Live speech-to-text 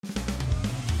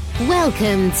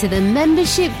Welcome to the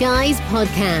Membership Guys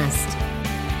podcast.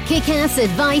 Kick-ass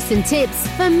advice and tips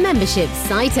for membership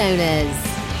site owners.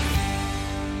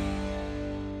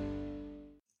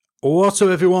 What's up,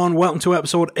 everyone? Welcome to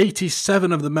episode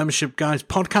 87 of the Membership Guys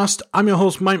podcast. I'm your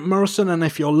host, Mike Morrison, and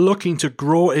if you're looking to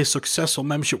grow a successful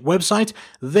membership website,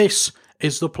 this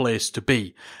is the place to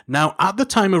be. Now, at the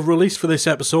time of release for this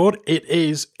episode, it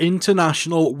is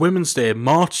International Women's Day,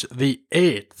 March the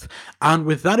 8th. And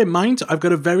with that in mind, I've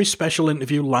got a very special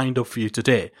interview lined up for you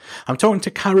today. I'm talking to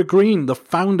Carrie Green, the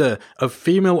founder of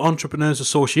Female Entrepreneurs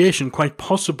Association, quite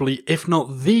possibly, if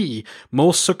not the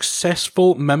most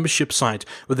successful membership site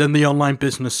within the online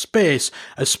business space,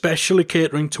 especially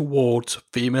catering towards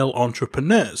female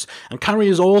entrepreneurs. And Carrie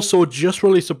has also just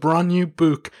released a brand new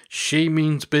book, She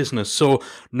Means Business. So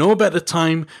no better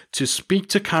time to speak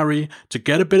to Carrie, to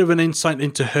get a bit of an insight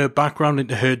into her background,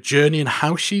 into her journey, and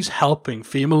how she's helping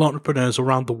female entrepreneurs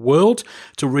around the world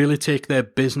to really take their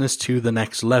business to the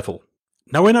next level.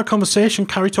 Now, in our conversation,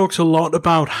 Carrie talks a lot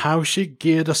about how she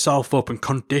geared herself up and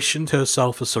conditioned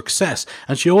herself for success.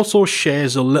 And she also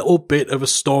shares a little bit of a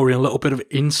story, a little bit of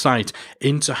insight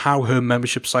into how her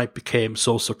membership site became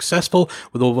so successful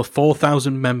with over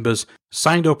 4,000 members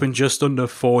signed up in just under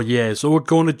 4 years. So we're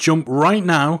going to jump right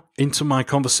now into my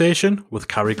conversation with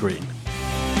Carrie Green.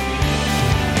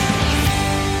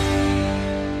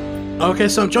 Okay,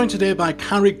 so I'm joined today by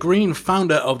Carrie Green,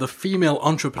 founder of the Female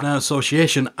Entrepreneur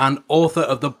Association and author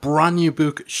of the brand new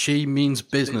book, She Means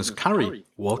Business. Carrie,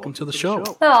 welcome to the show.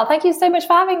 Oh, thank you so much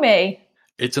for having me.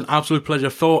 It's an absolute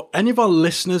pleasure. For any of our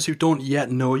listeners who don't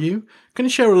yet know you, can you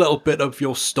share a little bit of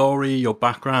your story, your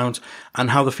background,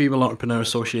 and how the Female Entrepreneur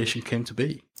Association came to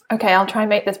be? Okay, I'll try and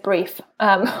make this brief.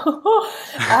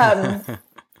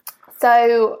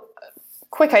 So,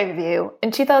 quick overview. In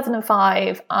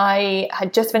 2005, I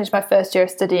had just finished my first year of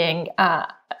studying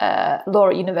at law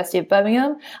at University of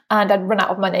Birmingham, and I'd run out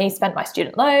of money, spent my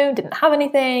student loan, didn't have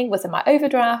anything, was in my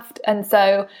overdraft, and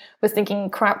so was thinking,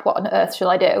 crap, what on earth shall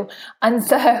I do? And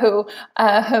so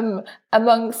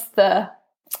amongst the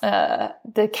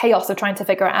chaos of trying to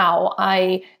figure it out,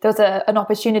 there was an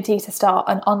opportunity to start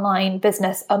an online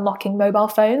business unlocking mobile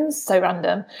phones. So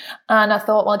random. And I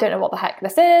thought, well, I don't know what the heck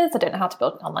this is. I don't know how to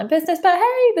build an online business, but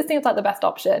hey, this seems like the best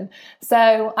option.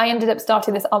 So I ended up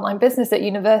starting this online business at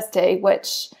university,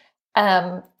 which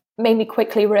made me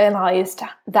quickly realize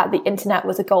that the internet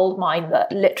was a gold mine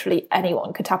that literally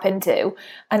anyone could tap into.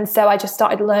 And so I just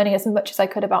started learning as much as I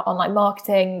could about online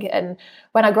marketing. And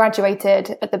when I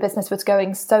graduated, the business was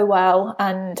going so well,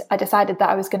 and I decided that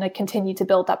I was going to continue to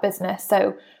build that business.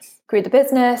 So grew the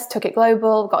business, took it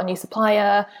global, got a new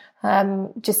supplier,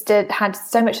 had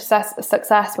so much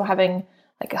success. We're having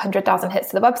like 100,000 hits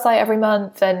to the website every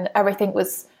month, and everything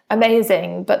was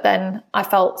amazing. But then I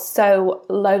felt so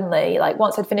lonely. Like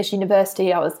once I'd finished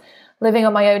university, I was living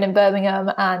on my own in Birmingham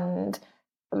and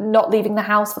not leaving the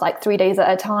house for like 3 days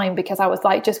at a time because I was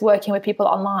like just working with people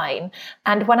online.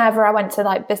 And whenever I went to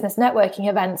like business networking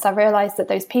events, I realized that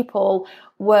those people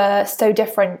were so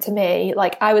different to me.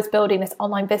 Like I was building this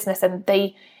online business and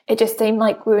it just seemed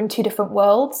like we were in two different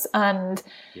worlds. And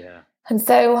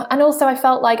also I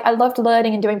felt like I loved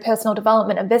learning and doing personal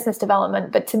development and business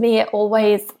development. But to me,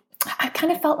 I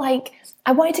kind of felt like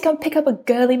I wanted to go and pick up a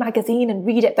girly magazine and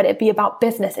read it, but it'd be about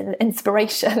business and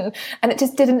inspiration, and it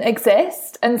just didn't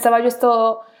exist. And so I just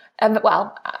thought,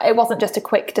 it wasn't just a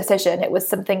quick decision. It was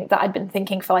something that I'd been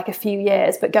thinking for like a few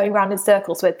years, but going around in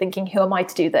circles with thinking, who am I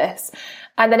to do this?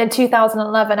 And then in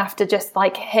 2011, after just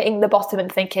like hitting the bottom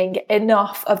and thinking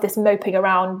enough of this moping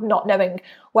around, not knowing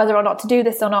whether or not to do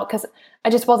this or not, because I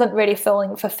just wasn't really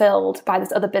feeling fulfilled by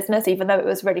this other business, even though it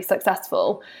was really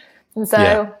successful. And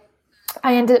so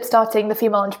I ended up starting the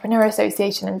Female Entrepreneur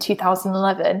Association in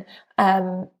 2011.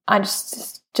 I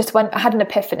just I had an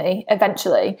epiphany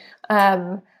eventually,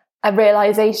 a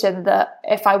realization that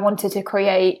if I wanted to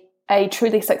create a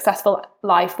truly successful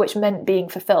life, which meant being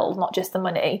fulfilled, not just the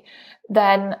money,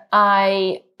 then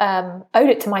I owed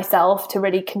it to myself to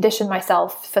really condition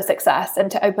myself for success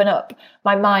and to open up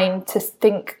my mind to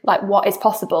think like, what is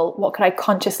possible? What could I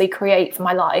consciously create for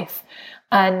my life?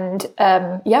 And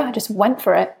I just went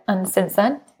for it. And since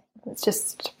then, it's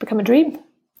just become a dream.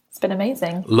 It's been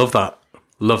amazing. Love that.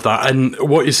 And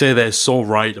what you say there is so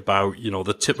right about,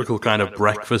 the typical kind of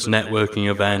breakfast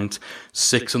networking event,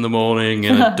 6 a.m.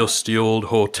 in a dusty old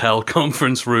hotel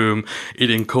conference room,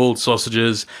 eating cold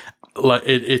sausages. Like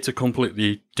it's a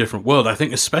completely different world. I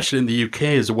think especially in the UK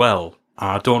as well.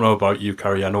 I don't know about you,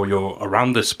 Carrie. I know you're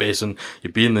around this space and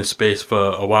you've been in this space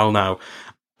for a while now.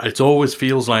 It always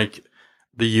feels like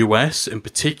the US in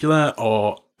particular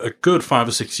are a good 5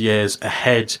 or 6 years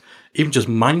ahead even just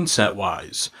mindset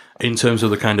wise, in terms of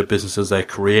the kind of businesses they're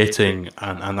creating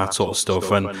and that sort of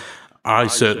stuff. And I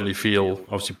certainly feel,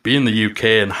 obviously being in the UK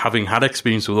and having had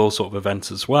experience with those sort of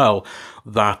events as well,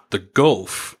 that the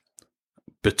gulf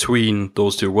between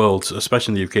those two worlds,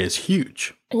 especially in the UK, is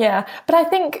huge. Yeah, but I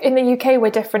think in the UK we're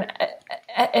different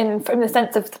from the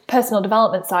sense of the personal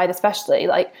development side, especially.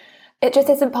 Like, it just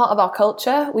isn't part of our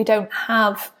culture. We don't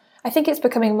have. I think it's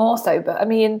becoming more so. But I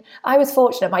mean, I was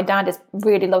fortunate. My dad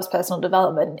really loves personal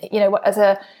development. You know,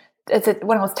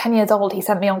 when I was 10 years old, he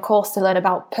sent me on course to learn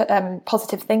about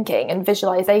positive thinking and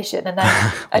visualization. And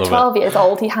then at 12 years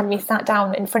old, he had me sat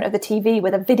down in front of the TV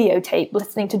with a videotape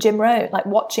listening to Jim Rohn, like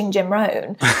watching Jim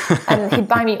Rohn. And he'd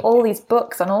buy me all these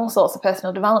books on all sorts of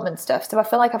personal development stuff. So I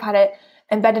feel like I've had it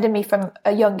embedded in me from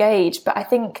a young age. But I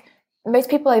think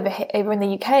most people over in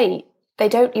the UK, they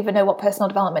don't even know what personal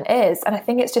development is. And I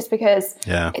think it's just because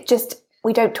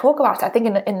we don't talk about it. I think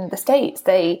in the States,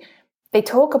 they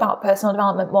talk about personal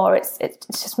development more. It's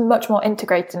just much more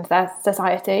integrated into their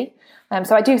society.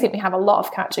 So I do think we have a lot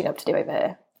of catching up to do over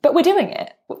here. But we're doing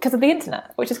it because of the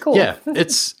internet, which is cool.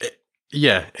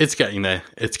 Yeah, it's getting there.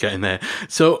 It's getting there.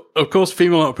 So, of course,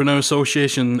 Female Entrepreneur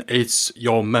Association, it's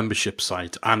your membership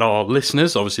site. And our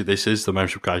listeners, obviously this is the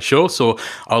Membership Guy Show, so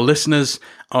our listeners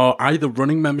are either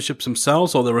running memberships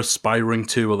themselves or they're aspiring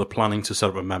to, or they're planning to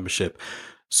set up a membership.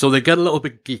 So they get a little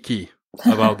bit geeky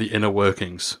about the inner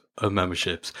workings of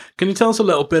memberships. Can you tell us a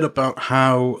little bit about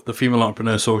how the Female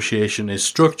Entrepreneur Association is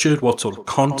structured, what sort of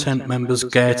content members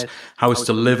get, how it's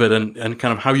delivered, and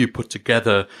kind of how you put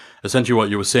together, essentially what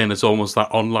you were saying, is almost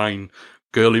that online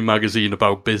girly magazine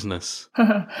about business?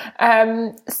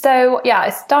 So yeah, I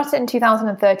started in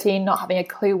 2013, not having a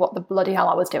clue what the bloody hell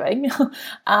I was doing.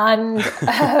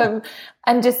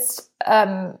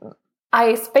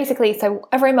 So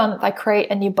every month I create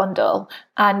a new bundle,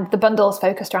 and the bundle is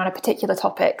focused around a particular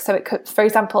topic. So it could, for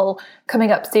example,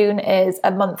 coming up soon is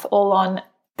a month all on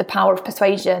the power of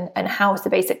persuasion and how to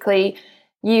basically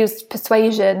use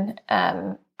persuasion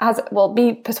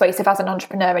be persuasive as an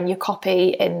entrepreneur in your copy,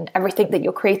 in everything that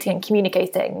you're creating and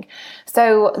communicating.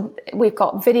 So we've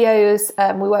got videos.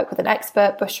 We work with an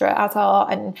expert, Bushra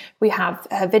Azhar, and we have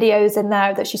her videos in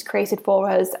there that she's created for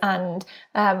us, and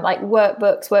like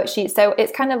workbooks, worksheets. So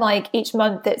it's kind of like each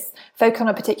month it's focused on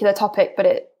a particular topic,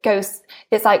 but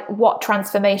it's like, what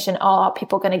transformation are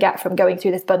people going to get from going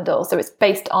through this bundle? So it's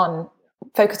focused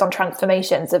on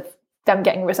transformations of them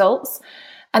getting results.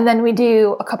 And then we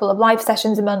do a couple of live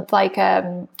sessions a month, like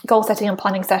goal setting and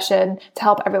planning session to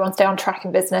help everyone stay on track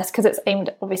in business, because it's aimed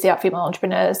obviously at female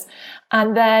entrepreneurs.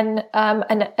 And then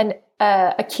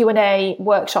a Q&A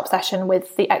workshop session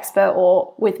with the expert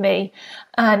or with me.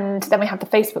 And then we have the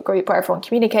Facebook group where everyone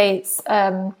communicates.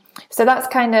 So that's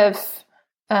kind of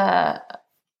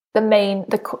the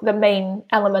main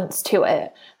elements to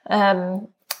it.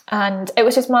 And it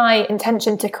was just my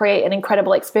intention to create an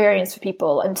incredible experience for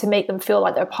people and to make them feel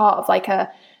like they're part of like an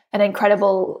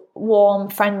incredible, warm,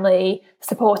 friendly,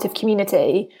 supportive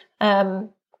community. And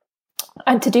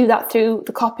to do that through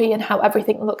the copy and how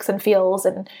everything looks and feels.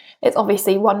 And it's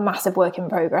obviously one massive work in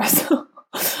progress.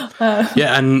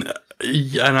 Yeah, and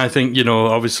I think,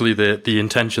 obviously the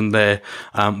intention there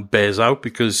bears out,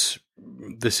 because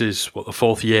this is the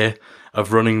fourth year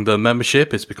of running the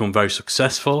membership. It's become very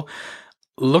successful.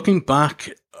 Looking back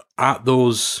at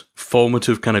those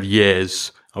formative kind of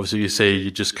years, obviously you say you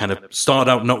just kind of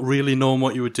started out not really knowing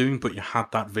what you were doing, but you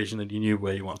had that vision and you knew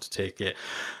where you wanted to take it.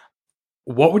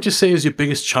 What would you say is your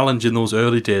biggest challenge in those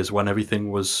early days when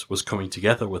everything was coming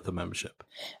together with the membership?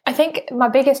 I think my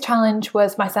biggest challenge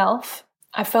was myself.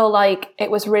 I feel like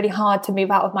it was really hard to move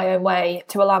out of my own way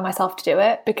to allow myself to do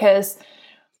it, because,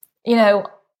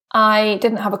 I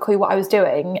didn't have a clue what I was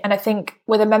doing. And I think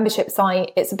with a membership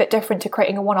site, it's a bit different to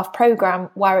creating a one-off program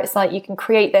where it's like you can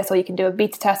create this, or you can do a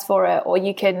beta test for it, or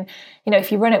you can,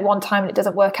 if you run it one time and it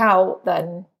doesn't work out,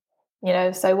 then,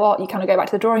 so what? You kind of go back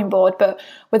to the drawing board. But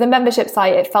with a membership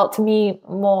site, it felt to me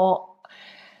more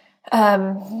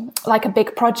like a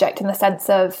big project, in the sense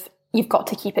of you've got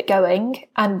to keep it going.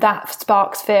 And that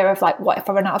sparks fear of like, what if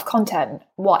I run out of content?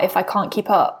 What if I can't keep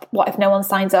up? What if no one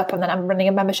signs up and then I'm running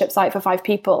a membership site for 5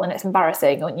 people and it's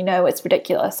embarrassing, or, it's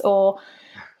ridiculous, or,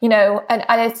 and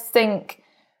I just think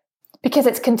because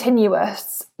it's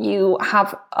continuous, you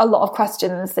have a lot of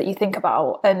questions that you think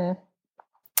about. And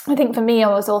I think for me, I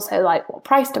was also like, what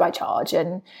price do I charge?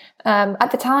 And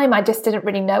at the time, I just didn't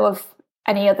really know of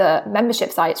any other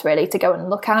membership sites really to go and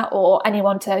look at, or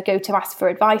anyone to go to ask for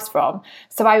advice from.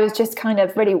 So I was just kind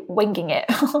of really winging it.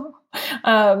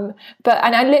 And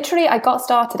I got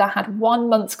started. I had 1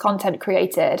 month's content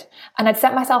created, and I'd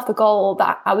set myself the goal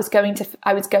that I was going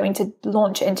to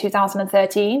launch it in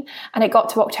 2013. And it got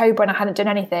to October and I hadn't done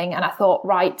anything. And I thought,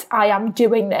 right, I am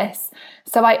doing this.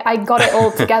 So I got it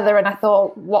all together and I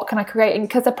thought, what can I create? And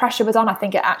because the pressure was on, I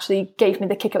think it actually gave me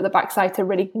the kick up the backside to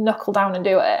really knuckle down and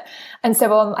do it. And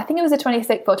so I think it was the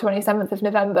 26th or 27th of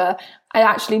November, I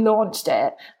actually launched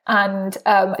it. And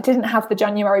I didn't have the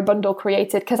January bundle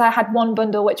created because I had one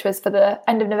bundle which was for the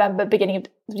end of November, beginning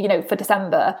of, for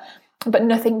December, but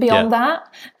nothing beyond that.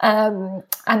 And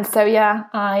so,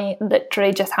 I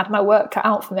literally just had my work cut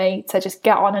out for me to just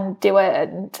get on and do it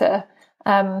and to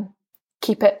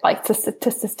keep it, like to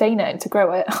sustain it and to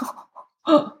grow it.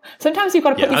 Sometimes you've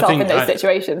got to put yourself in those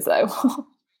situations though.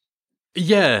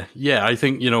 Yeah. I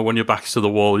think, when your back's to the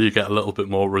wall, you get a little bit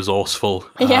more resourceful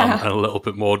and a little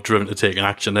bit more driven to take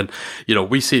action. And,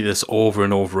 we see this over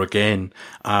and over again,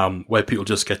 where people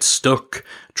just get stuck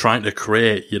trying to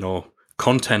create,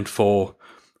 content for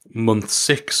month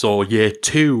 6 or year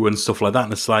 2 and stuff like that.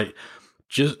 And it's like,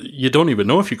 you don't even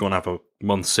know if you're going to have a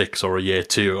month 6 or a year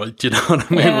 2. Do you know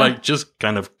what I mean? Like, just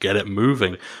kind of get it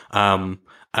moving.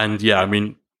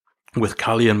 With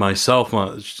Callie and myself,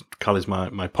 Callie's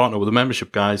my partner with the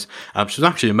membership guys. She's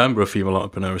actually a member of Female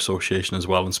Entrepreneur Association as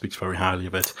well and speaks very highly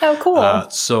of it. Oh, cool.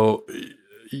 So,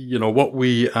 what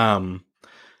we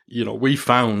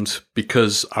found,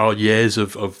 because our years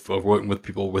of working with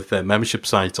people with their membership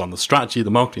sites on the strategy,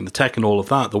 the marketing, the tech and all of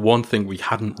that, the one thing we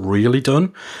hadn't really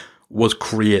done was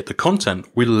create the content.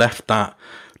 We left that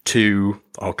to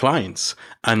our clients,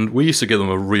 and we used to give them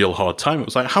a real hard time. It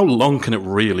was like, how long can it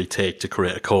really take to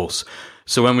create a course?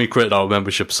 So when we created our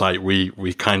membership site,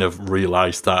 we kind of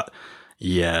realized that,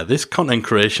 this content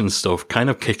creation stuff kind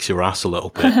of kicks your ass a little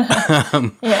bit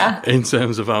in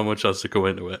terms of how much has to go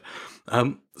into it.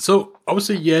 So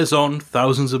obviously years on,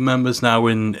 thousands of members now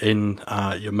in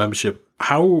your membership.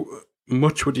 How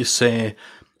much would you say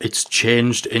it's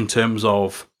changed in terms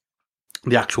of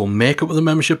the actual makeup of the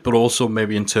membership, but also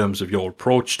maybe in terms of your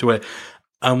approach to it?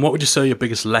 And what would you say are your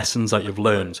biggest lessons that you've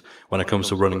learned when it comes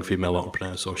to running Female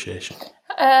Entrepreneur Association?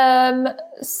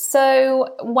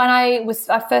 So when I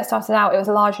first started out, it was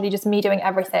largely just me doing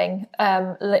everything,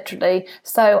 literally.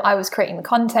 So I was creating the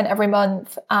content every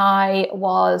month. I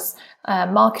was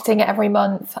marketing it every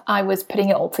month. I was putting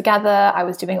it all together. I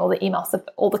was doing all the emails,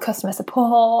 all the customer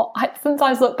support. I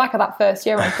sometimes look back at that first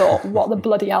year and thought, what the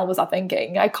bloody hell was I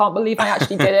thinking? I can't believe I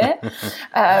actually did it.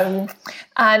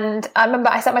 And I remember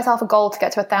I set myself a goal to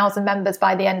get to 1,000 members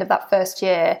by the end of that first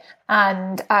year.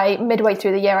 And midway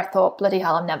through the year, I thought, bloody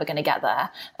hell, I'm never going to get there.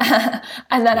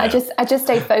 And then I just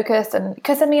stayed focused. And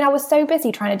because, I was so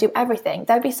busy trying to do everything.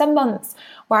 There'd be some months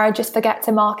where I just forget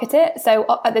to market it. So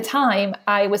at the time,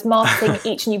 I was marketing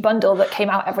each new bundle that came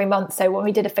out every month. So when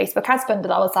we did a Facebook ads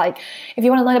bundle, I was like, if you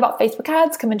want to learn about Facebook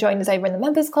ads, come and join us over in the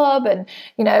members club. And,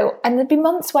 and there'd be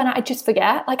months when I just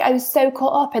forget. Like, I was so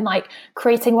caught up in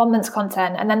creating 1 month's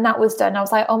content. And then that was done. I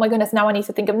was like, oh my goodness, now I need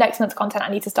to think of next month's content. I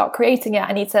need to start creating it.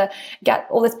 I need to get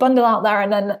all this bundle out there.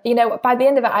 And then, by the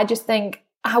end of it, I just think,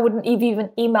 I wouldn't even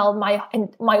email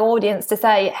my audience to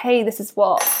say, hey, this is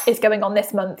what is going on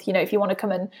this month. If you want to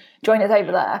come and join us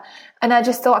over there. And I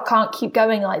just thought, I can't keep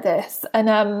going like this.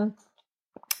 And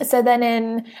so then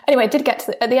anyway, I did get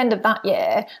to at the end of that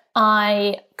year,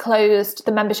 I closed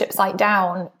the membership site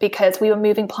down because we were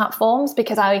moving platforms.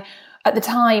 Because at the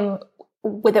time,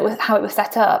 with it, how it was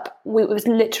set up, it was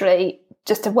literally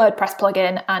just a WordPress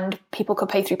plugin and people could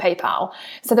pay through PayPal.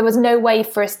 So there was no way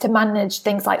for us to manage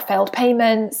things like failed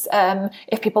payments.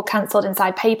 If people cancelled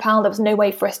inside PayPal, there was no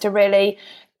way for us to really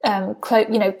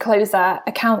close that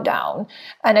account down.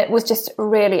 And it was just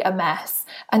really a mess.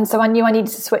 And so I knew I needed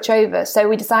to switch over. So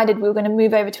we decided we were going to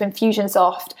move over to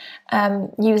Infusionsoft,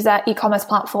 use their e-commerce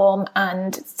platform,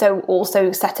 and so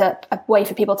also set up a way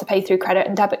for people to pay through credit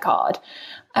and debit card.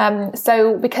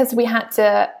 So because we had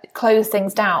to close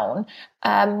things down,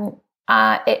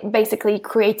 it basically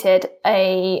created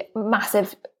a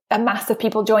massive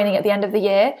people joining at the end of the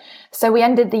year. So we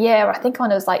ended the year, I think,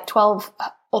 on it was like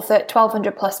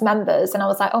 1,200 plus members. And I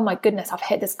was like, oh my goodness, I've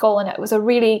hit this goal. And it was a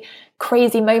really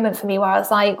crazy moment for me where I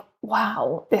was like,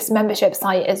 wow, this membership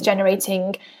site is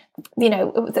generating, I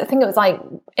think it was like,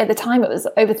 at the time it was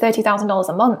over $30,000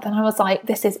 a month. And I was like,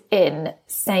 this is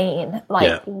insane.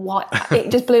 What?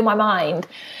 It just blew my mind.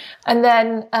 And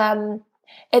then,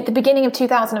 at the beginning of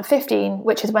 2015,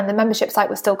 which is when the membership site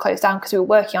was still closed down because we were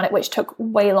working on it, which took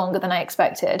way longer than I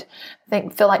expected. I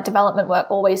feel like development work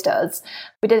always does.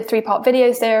 We did a 3-part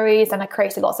video series and I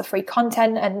created lots of free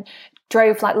content and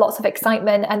drove like lots of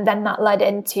excitement, and then that led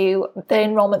into the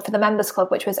enrollment for the members club,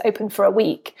 which was open for a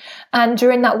week. And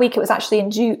during that week, it was actually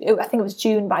in June, I think it was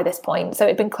June by this point, so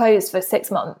it'd been closed for 6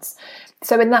 months.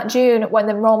 So in that June, when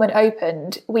the enrollment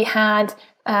opened, we had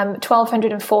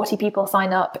 1,240 people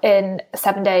sign up in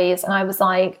 7 days, and I was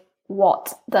like,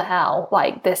 what the hell?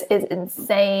 Like, this is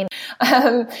insane.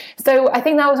 So I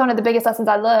think that was one of the biggest lessons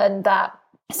I learned, that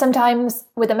sometimes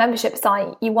with a membership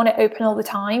site, you want it open all the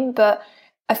time, but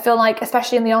I feel like,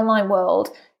 especially in the online world,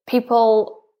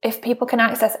 if people can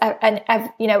access at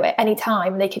any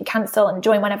time, they can cancel and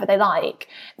join whenever they like,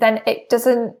 then it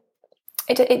doesn't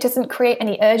create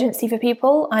any urgency for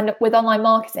people. And with online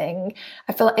marketing,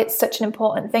 I feel like it's such an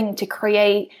important thing to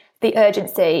create the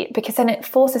urgency, because then it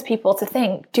forces people to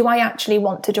think, do I actually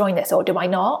want to join this or do I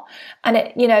not? And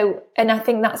and I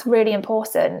think that's really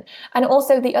important. And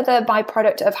also the other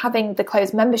byproduct of having the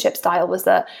closed membership style was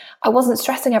that I wasn't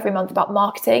stressing every month about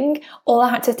marketing. All I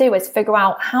had to do was figure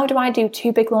out, how do I do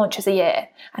 2 big launches a year?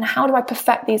 And how do I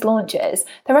perfect these launches?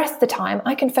 The rest of the time,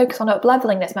 I can focus on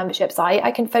up-leveling this membership site.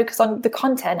 I can focus on the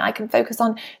content. I can focus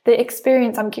on the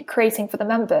experience I'm creating for the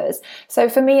members. So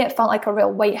for me, it felt like a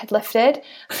real weight had lifted.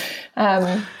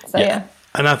 Yeah.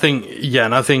 And I think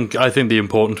the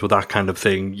importance with that kind of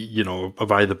thing,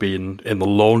 of either being in the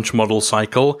launch model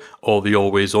cycle or the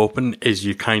always open, is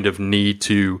you kind of need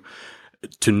to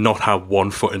not have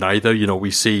one foot in either.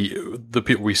 We see the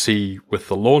people we see with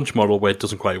the launch model where it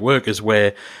doesn't quite work is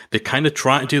where they kind of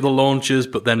try to do the launches,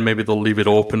 but then maybe they'll leave it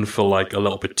open for like a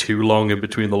little bit too long in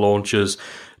between the launches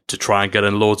to try and get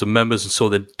in loads of members. And so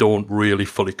they don't really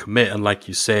fully commit. And like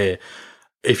you say,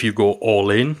 if you go all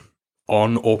in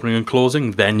on opening and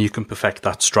closing, then you can perfect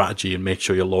that strategy and make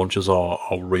sure your launches are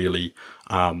really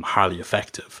highly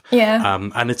effective. Yeah.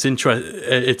 And it's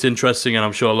interesting, and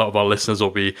I'm sure a lot of our listeners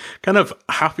will be kind of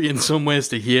happy in some ways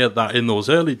to hear that in those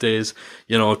early days,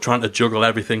 trying to juggle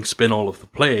everything, spin all of the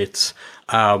plates,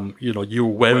 you were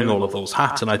wearing all of those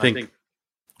hats. And I think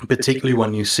particularly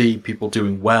when you see people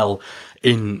doing well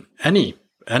in any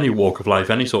walk of life,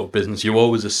 any sort of business, you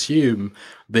always assume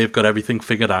they've got everything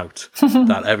figured out,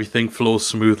 that everything flows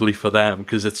smoothly for them,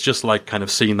 because it's just like kind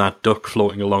of seeing that duck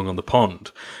floating along on the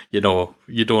pond. You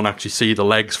don't actually see the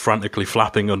legs frantically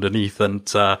flapping underneath. And,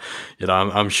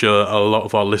 I'm sure a lot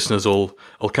of our listeners will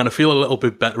kind of feel a little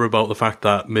bit better about the fact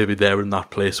that maybe they're in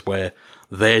that place where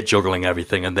they're juggling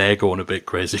everything and they're going a bit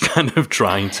crazy, kind of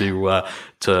trying to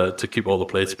keep all the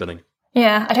plates spinning.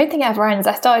 Yeah, I don't think it ever ends.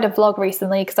 I started a vlog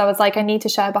recently because I was like, I need to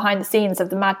share behind the scenes of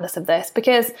the madness of this,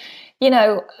 because,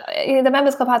 the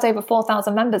Members Club has over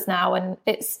 4,000 members now, and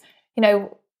it's,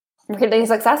 really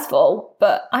successful,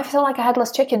 but I feel like a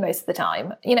headless chicken most of the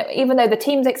time. Even though the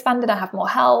team's expanded, I have more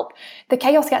help, the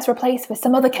chaos gets replaced with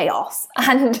some other chaos.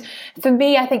 And for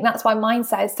me, I think that's why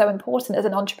mindset is so important as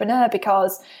an entrepreneur,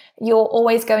 because you're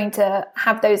always going to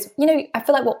have those, I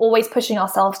feel like we're always pushing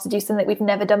ourselves to do something we've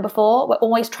never done before. We're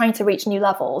always trying to reach new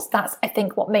levels. That's, I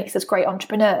think, what makes us great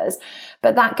entrepreneurs.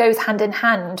 But that goes hand in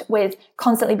hand with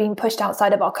constantly being pushed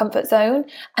outside of our comfort zone.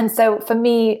 And so for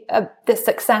me, the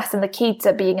success and the key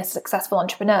to being a successful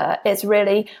entrepreneur is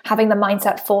really having the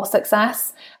mindset for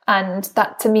success. And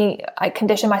that, to me, I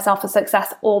condition myself for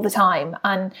success all the time.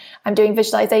 And I'm doing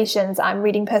visualizations, I'm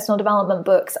reading personal development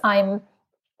books, I'm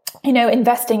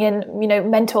investing in,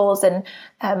 mentors and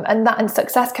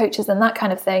success coaches and that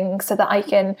kind of thing, so that I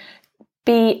can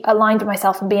be aligned with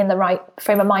myself and be in the right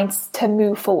frame of mind to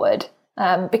move forward.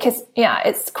 Because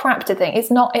it's crap to think,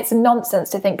 it's nonsense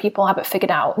to think people have it figured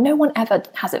out. No one ever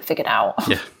has it figured out.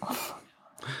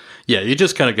 Yeah, you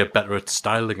just kind of get better at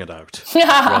styling it out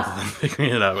rather than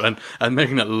figuring it out and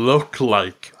making it look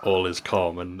like all is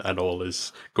calm and all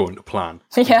is going to plan.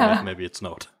 Yeah. Maybe it's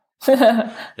not.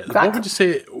 Exactly. What would you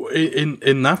say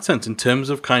in that sense, in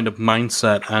terms of kind of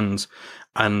mindset and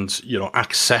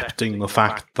accepting the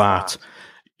fact that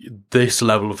this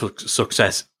level of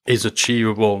success is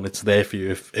achievable and it's there for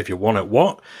you if you want it?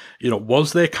 What,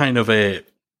 was there kind of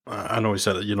I know you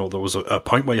said that, there was a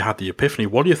point where you had the epiphany.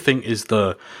 What do you think is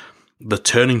the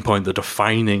turning point, the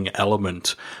defining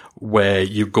element where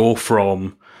you go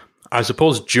from, I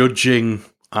suppose, judging,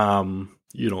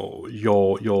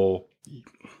 your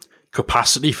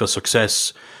capacity for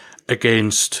success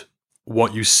against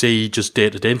what you see just day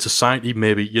to day in society?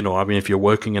 Maybe, if you're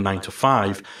working a 9 to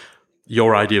 5,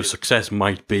 your idea of success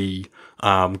might be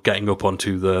getting up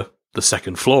onto the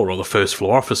second floor or the first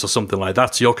floor office or something like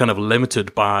that. So you're kind of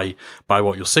limited by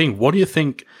what you're seeing. What do you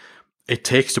think it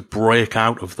takes to break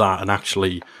out of that and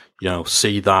actually,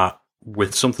 see that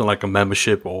with something like a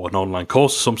membership or an online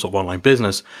course, some sort of online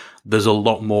business, there's a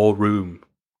lot more room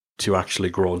to actually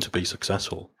grow and to be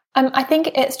successful? I think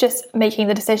it's just making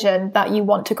the decision that you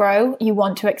want to grow, you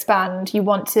want to expand, you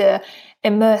want to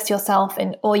immerse yourself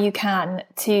in all you can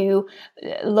to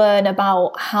learn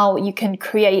about how you can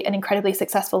create an incredibly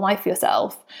successful life for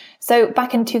yourself. So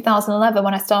back in 2011,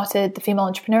 when I started the Female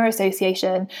Entrepreneur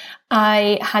Association,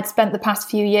 I had spent the past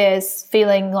few years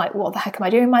feeling like, what the heck am I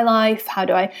doing in my life? How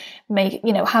do I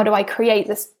how do I create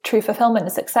this true fulfillment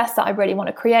and success that I really want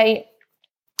to create?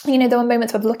 There were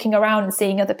moments of looking around and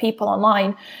seeing other people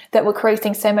online that were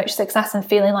creating so much success and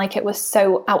feeling like it was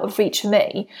so out of reach for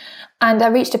me. And I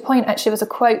reached a point, actually, it was a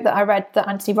quote that I read that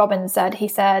Anthony Robbins said. He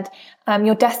said,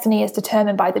 your destiny is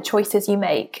determined by the choices you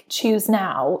make. Choose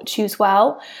now, choose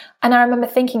well. And I remember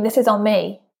thinking, this is on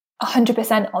me.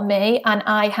 100% on me, and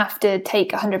I have to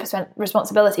take 100%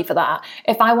 responsibility for that.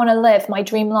 If I want to live my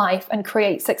dream life and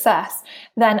create success,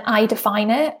 then I define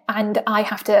it, and I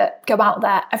have to go out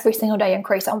there every single day and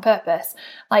create it on purpose.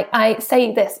 Like, I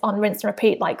say this on rinse and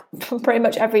repeat, like pretty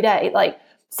much every day. Like,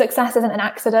 success isn't an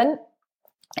accident.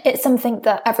 It's something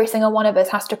that every single one of us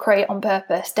has to create on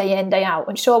purpose, day in, day out.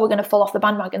 And sure, we're going to fall off the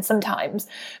bandwagon sometimes,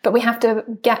 but we have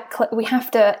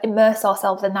to immerse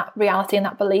ourselves in that reality and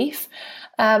that belief.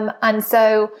 And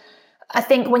so I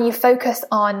think when you focus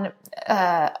on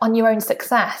your own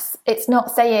success, it's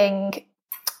not saying,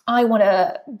 I want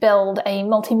to build a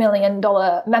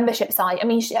multi-million-dollar membership site. I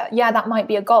mean, yeah, that might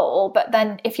be a goal, but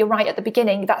then if you're right at the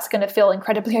beginning, that's going to feel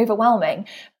incredibly overwhelming.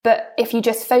 But if you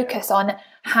just focus on,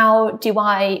 how do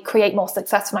I create more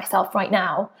success for myself right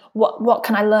now? What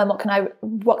can I learn?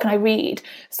 What can I read?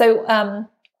 So,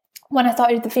 when I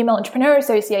started the Female Entrepreneur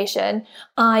Association,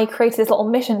 I created this little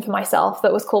mission for myself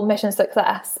that was called Mission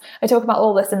Success. I talk about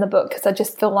all this in the book because I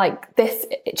just feel like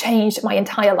it changed my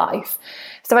entire life.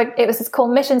 So it was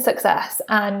called Mission Success.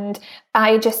 And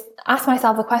I just asked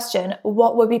myself the question,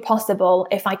 what would be possible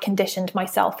if I conditioned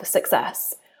myself for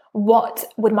success? What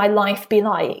would my life be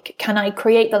like? Can I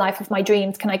create the life of my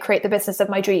dreams? Can I create the business of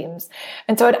my dreams?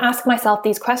 And so I'd ask myself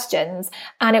these questions,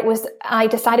 and I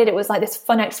decided it was like this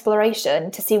fun exploration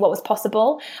to see what was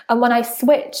possible. And when I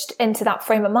switched into that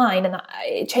frame of mind, and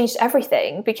it changed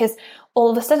everything, because all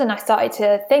of a sudden I started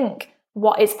to think,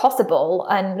 what is possible?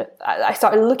 And I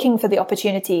started looking for the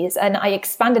opportunities, and I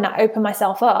expanded and I opened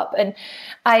myself up. And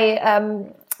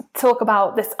I talk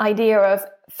about this idea of,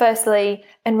 firstly,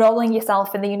 enrolling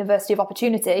yourself in the University of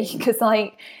Opportunity, because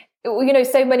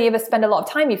so many of us spend a lot of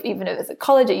time, even if it's at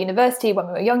college, at university, when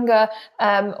we were younger,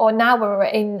 or now when we're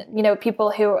in,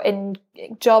 people who are in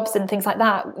jobs and things like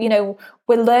that,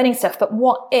 we're learning stuff. But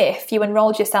what if you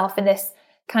enrolled yourself in this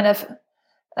kind of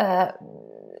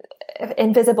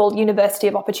invisible University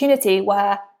of Opportunity,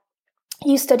 where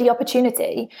you study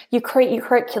opportunity, you create your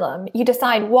curriculum, you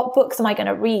decide, what books am I going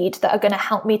to read that are going to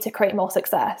help me to create more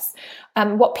success?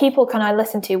 What people can I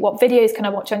listen to? What videos can I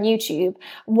watch on YouTube?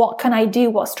 What can I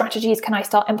do? What strategies can I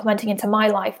start implementing into my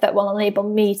life that will enable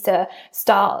me to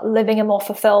start living a more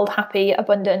fulfilled, happy,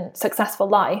 abundant, successful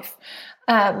life?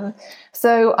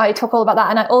 So I talk all about that.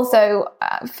 And I also,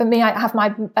 for me, I have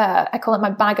I call it my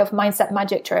bag of mindset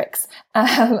magic tricks.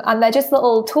 And they're just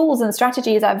little tools and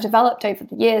strategies I've developed over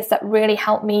the years that really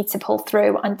help me to pull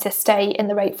through and to stay in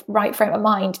the right frame of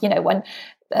mind.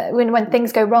 When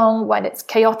things go wrong, when it's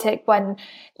chaotic, when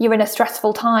you're in a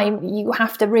stressful time, you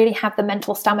have to really have the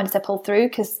mental stamina to pull through,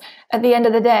 because at the end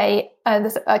of the day,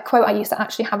 there's a quote I used to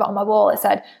actually have it on my wall. It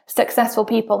said, successful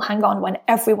people hang on when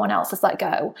everyone else has let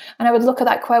go. And I would look at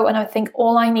that quote and I would think,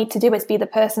 all I need to do is be the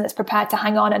person that's prepared to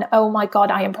hang on. And oh my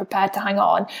God, I am prepared to hang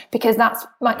on, because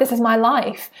this is my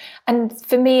life. And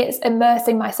for me, it's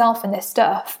immersing myself in this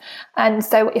stuff. And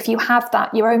so if you have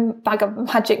that, your own bag of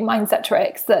magic mindset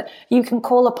tricks that you can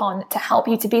call upon to help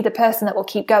you to be the person that will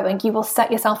keep going, you will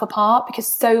set yourself apart, because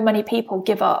so many people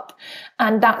give up.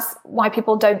 And that's why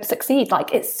people don't succeed.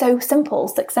 Like, it's so simple.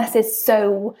 Success is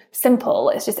so simple.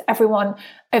 It's just everyone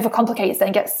overcomplicates it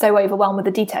and gets so overwhelmed with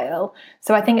the detail.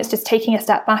 So I think it's just taking a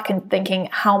step back and thinking,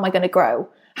 how am I going to grow?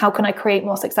 How can I create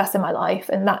more success in my life?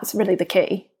 And that's really the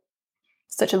key.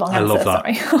 Such a long answer. I love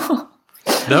that.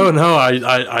 Sorry. No,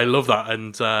 I love that.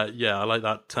 And I like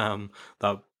that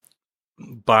that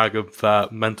bag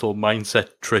of mental mindset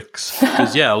tricks,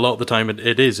 because a lot of the time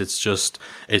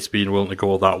it's being willing to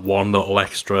go that one little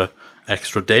extra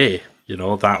day,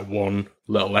 that one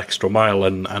little extra mile,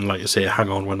 and like you say, hang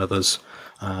on when others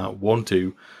want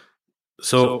to.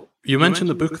 So you mentioned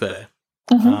the book there.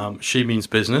 Mm-hmm. She Means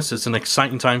Business. It's an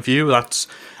exciting time for you. That's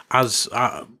as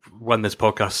when this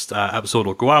podcast episode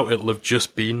will go out, it'll have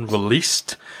just been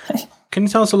released. Can you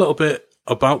tell us a little bit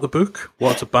about the book,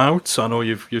 what it's about? I know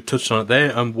you've touched on it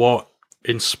there, and what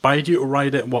inspired you to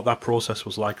write it, and what that process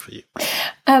was like for you.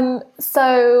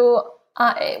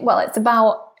 It's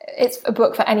about it's a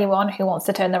book for anyone who wants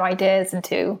to turn their ideas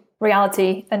into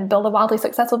reality and build a wildly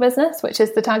successful business, which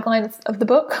is the tagline of the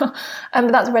book.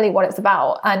 And that's really what it's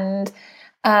about. And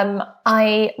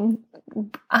I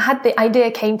had the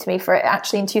idea came to me for it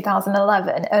actually in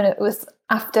 2011, and it was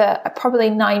after probably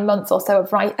 9 months or so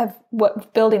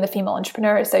of building the Female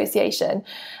Entrepreneur Association.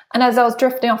 And as I was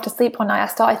drifting off to sleep one night, I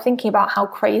started thinking about how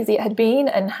crazy it had been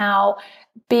and how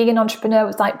being an entrepreneur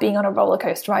was like being on a roller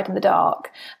coaster ride in the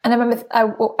dark. And I remember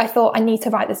I thought, I need to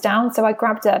write this down. So I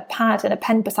grabbed a pad and a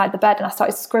pen beside the bed and I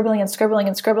started scribbling and scribbling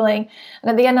and scribbling.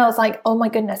 And at the end I was like, oh my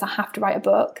goodness, I have to write a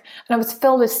book. And I was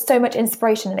filled with so much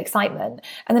inspiration and excitement.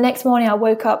 And the next morning I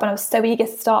woke up and I was so eager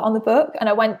to start on the book. And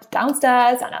I went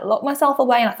downstairs and I locked myself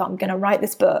away and I thought, I'm going to write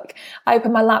this book. I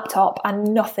opened my laptop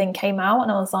and nothing came out.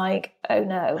 And I was like, oh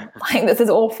no, like this is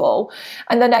awful.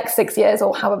 And the next 6 years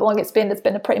or however long it's been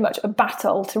pretty much a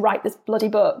battle to write this bloody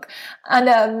book. And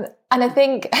I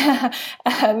think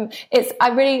I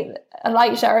really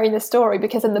like sharing this story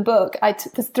because in the book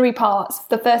there's 3 parts.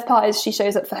 The first part is she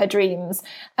shows up for her dreams,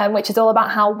 which is all about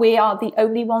how we are the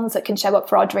only ones that can show up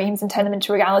for our dreams and turn them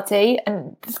into reality.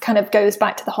 And this kind of goes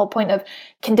back to the whole point of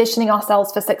conditioning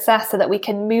ourselves for success so that we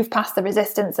can move past the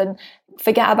resistance and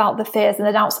forget about the fears and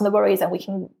the doubts and the worries, and we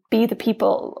can become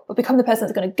the person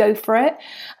that's going to go for it,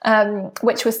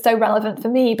 which was so relevant for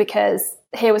me because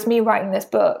here was me writing this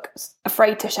book,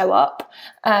 afraid to show up.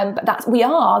 But that's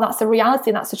the reality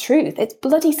and that's the truth. It's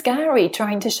bloody scary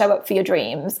trying to show up for your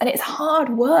dreams. And it's hard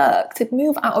work to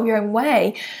move out of your own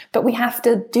way, but we have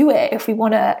to do it if we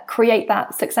want to create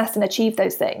that success and achieve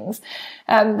those things.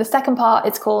 The second part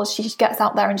is called She Gets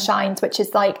Out There and Shines, which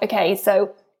is like, okay,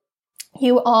 so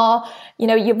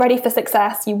you're ready for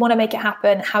success. You want to make it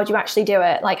happen. How do you actually do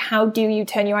it? Like, how do you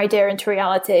turn your idea into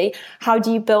reality? How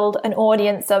do you build an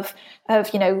audience of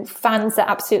fans that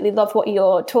absolutely love what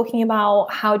you're talking about?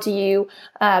 How do you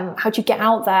get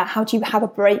out there? How do you have a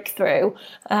breakthrough?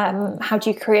 How do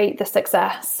you create the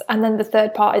success? And then the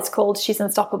third part is called She's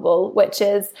Unstoppable, which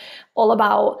is all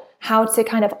about how to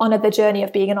kind of honor the journey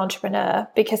of being an entrepreneur,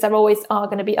 because there always are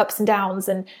going to be ups and downs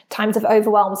and times of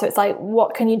overwhelm. So it's like,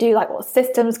 what can you do? Like, what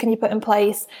systems can you put in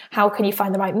place? How can you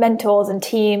find the right mentors and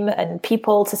team and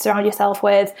people to surround yourself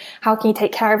with? How can you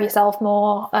take care of yourself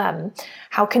more?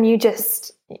 How can you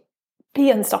just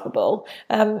be unstoppable?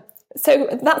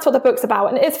 So that's what the book's about.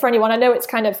 And it is for anyone. I know it's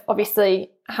kind of obviously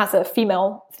has a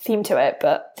female theme to it,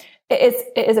 but it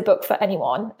is a book for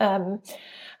anyone.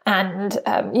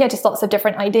 Just lots of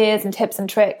different ideas and tips and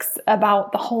tricks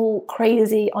about the whole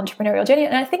crazy entrepreneurial journey.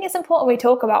 And I think it's important we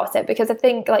talk about it because I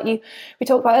think, like we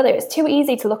talked about earlier, it's too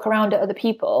easy to look around at other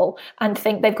people and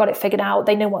think they've got it figured out,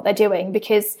 they know what they're doing,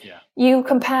 because you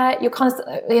compare, you're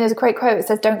constantly, there's a great quote, it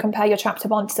says, don't compare your chapter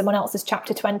 1 to someone else's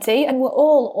chapter 20, and we're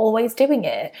all always doing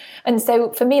it. And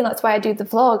so for me, that's why I do the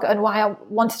vlog and why I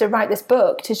wanted to write this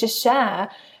book, to just share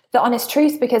the honest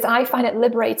truth, because I find it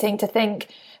liberating to think,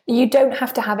 you don't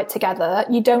have to have it together.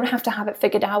 You don't have to have it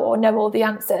figured out or know all the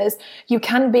answers. You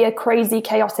can be a crazy,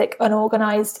 chaotic,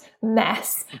 unorganized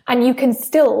mess, and you can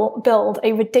still build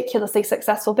a ridiculously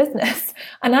successful business.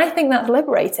 And I think that's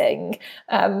liberating.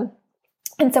 And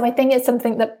so I think it's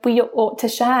something that we ought to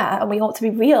share, and we ought to be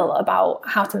real about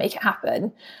how to make it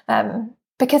happen.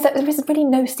 Because there is really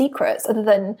no secrets other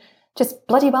than just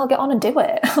bloody well get on and do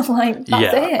it. Like,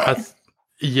 that's it.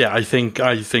 I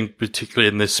think particularly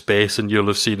in this space, and you'll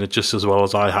have seen it just as well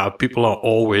as I have, people are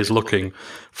always looking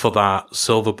for that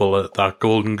silver bullet, that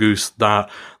golden goose, that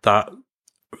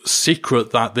secret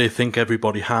that they think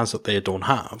everybody has that they don't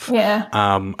have. Yeah.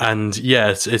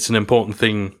 It's an important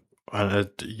thing, and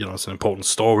it's an important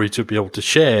story to be able to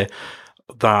share.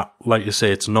 That, like you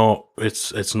say, it's not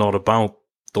about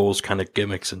those kind of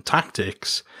gimmicks and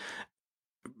tactics.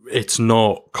 It's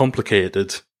not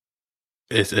complicated.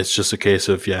 It's just a case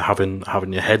of having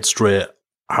your head straight,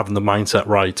 having the mindset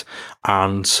right,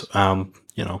 and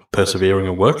persevering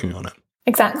and working on it.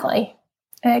 Exactly.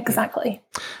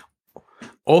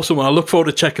 Awesome. Well, I look forward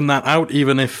to checking that out.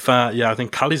 Even if I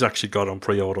think Callie's actually got on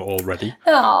pre-order already.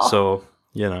 Oh. So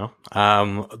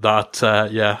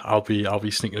I'll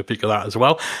be sneaking a peek of that as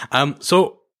well.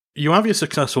 So you have your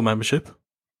successful membership,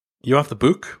 you have the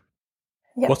book.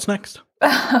 Yep. What's next?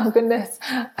 Oh, goodness.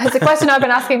 It's a question I've been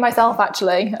asking myself,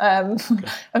 actually.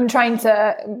 I'm trying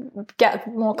to get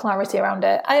more clarity around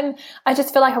it. I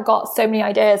just feel like I've got so many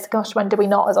ideas. Gosh, when do we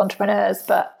not as entrepreneurs?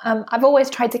 But I've always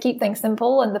tried to keep things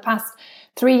simple. And the past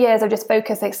 3 years, I've just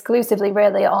focused exclusively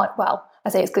really on, well, I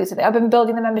say exclusively, I've been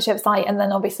building the membership site, and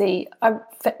then obviously I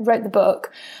wrote the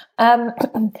book.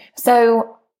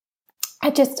 So I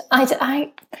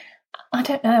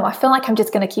don't know. I feel like I'm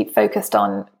just going to keep focused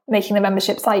on making the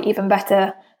membership site even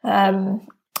better.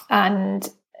 and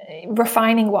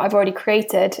refining what I've already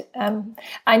created.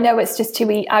 I know it's just too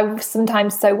easy. I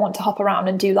sometimes so want to hop around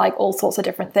and do like all sorts of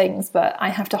different things, but I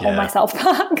have to hold myself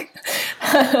back.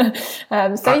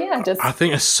 I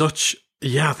think it's such.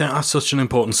 Yeah, I think that's such an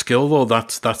important skill, though.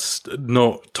 That's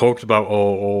not talked about,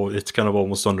 or it's kind of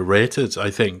almost underrated. I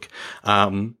think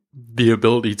the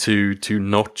ability to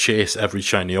not chase every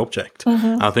shiny object.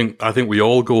 I think we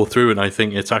all go through, and I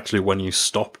think it's actually when you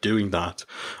stop doing that.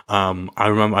 I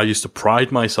remember I used to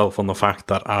pride myself on the fact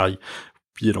that I,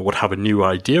 would have a new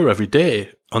idea every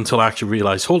day until I actually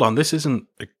realized, hold on, this isn't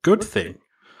a good thing.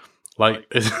 Like,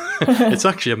 it's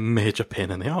actually a major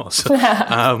pain in the arse.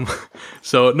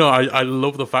 So, no, I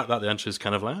love the fact that the answer is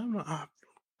kind of like, I'm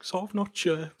sort of not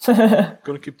sure. Going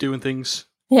to keep doing things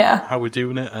how we're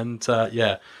doing it. And,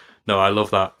 no, I love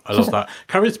that. I love that.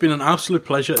 Carrie, it's been an absolute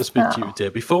pleasure to speak to you today.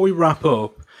 Before we wrap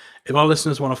up, if our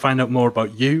listeners want to find out more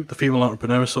about you, the Female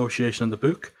Entrepreneur Association, and the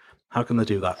book, how can they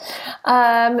do that?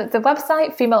 The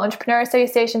website,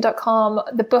 femaleentrepreneurassociation.com.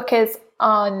 The book is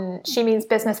on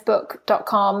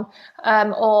shemeansbusinessbook.com,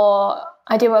 or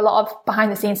I do a lot of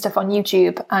behind the scenes stuff on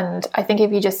YouTube. And I think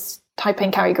if you just type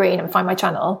in Carrie Green and find my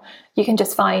channel, you can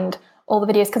just find all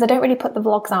the videos, because I don't really put the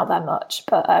vlogs out there much,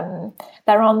 but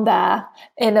they're on there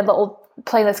in a little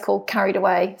playlist called Carried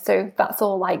Away. So that's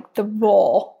all like the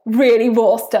really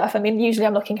raw stuff. I mean, usually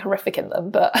I'm looking horrific in them,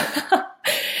 but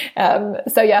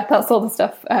that's all the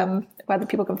stuff where the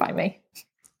people can find me.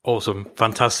 Awesome.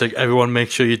 Fantastic. Everyone, make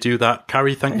sure you do that.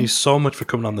 Carrie, thank you so much for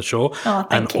coming on the show.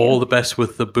 Thank you. All the best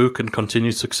with the book and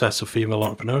continued success of Female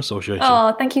Entrepreneur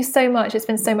Association. Thank you so much. It's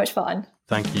been so much fun.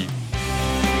 Thank you.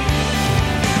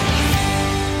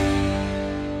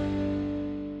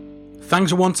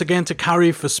 Thanks once again to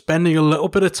Carrie for spending a little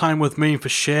bit of time with me, for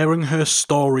sharing her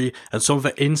story and some of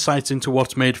her insights into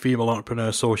what's made Female Entrepreneur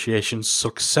Association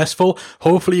successful.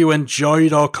 Hopefully you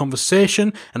enjoyed our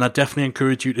conversation, and I definitely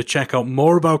encourage you to check out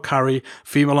more about Carrie,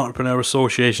 Female Entrepreneur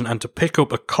Association, and to pick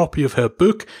up a copy of her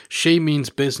book, She Means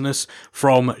Business,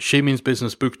 from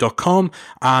shemeansbusinessbook.com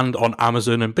and on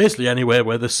Amazon and basically anywhere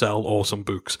where they sell awesome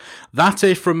books. That's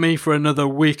it from me for another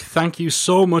week. Thank you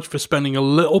so much for spending a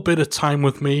little bit of time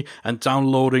with me and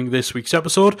downloading this week's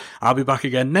episode. I'll be back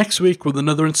again next week with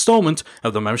another installment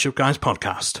of the Membership Guys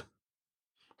podcast.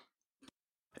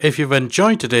 If you've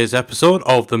enjoyed today's episode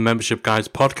of the Membership Guys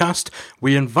podcast,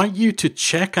 we invite you to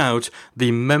check out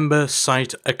the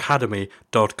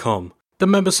membersiteacademy.com. The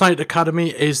Membersite Academy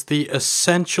is the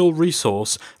essential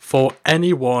resource for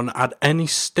anyone at any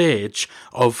stage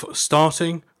of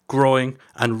starting, growing,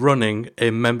 and running a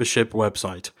membership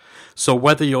website. So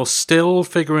whether you're still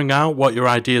figuring out what your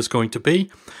idea is going to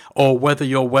be, or whether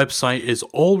your website is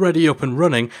already up and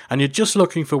running and you're just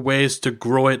looking for ways to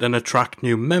grow it and attract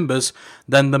new members,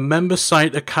 then the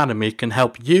Membersite Academy can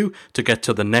help you to get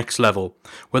to the next level.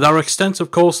 With our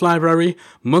extensive course library,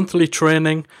 monthly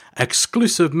training,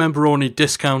 exclusive member-only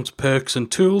discounts, perks and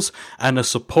tools, and a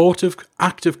supportive,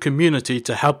 active community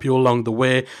to help you along the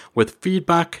way with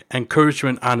feedback,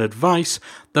 encouragement and advice,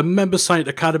 the Membersite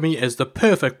Academy is the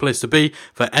perfect place to be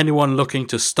for anyone looking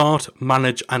to start,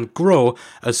 manage and grow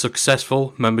a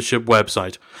successful membership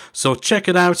website. So check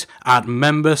it out at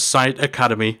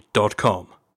membersiteacademy.com.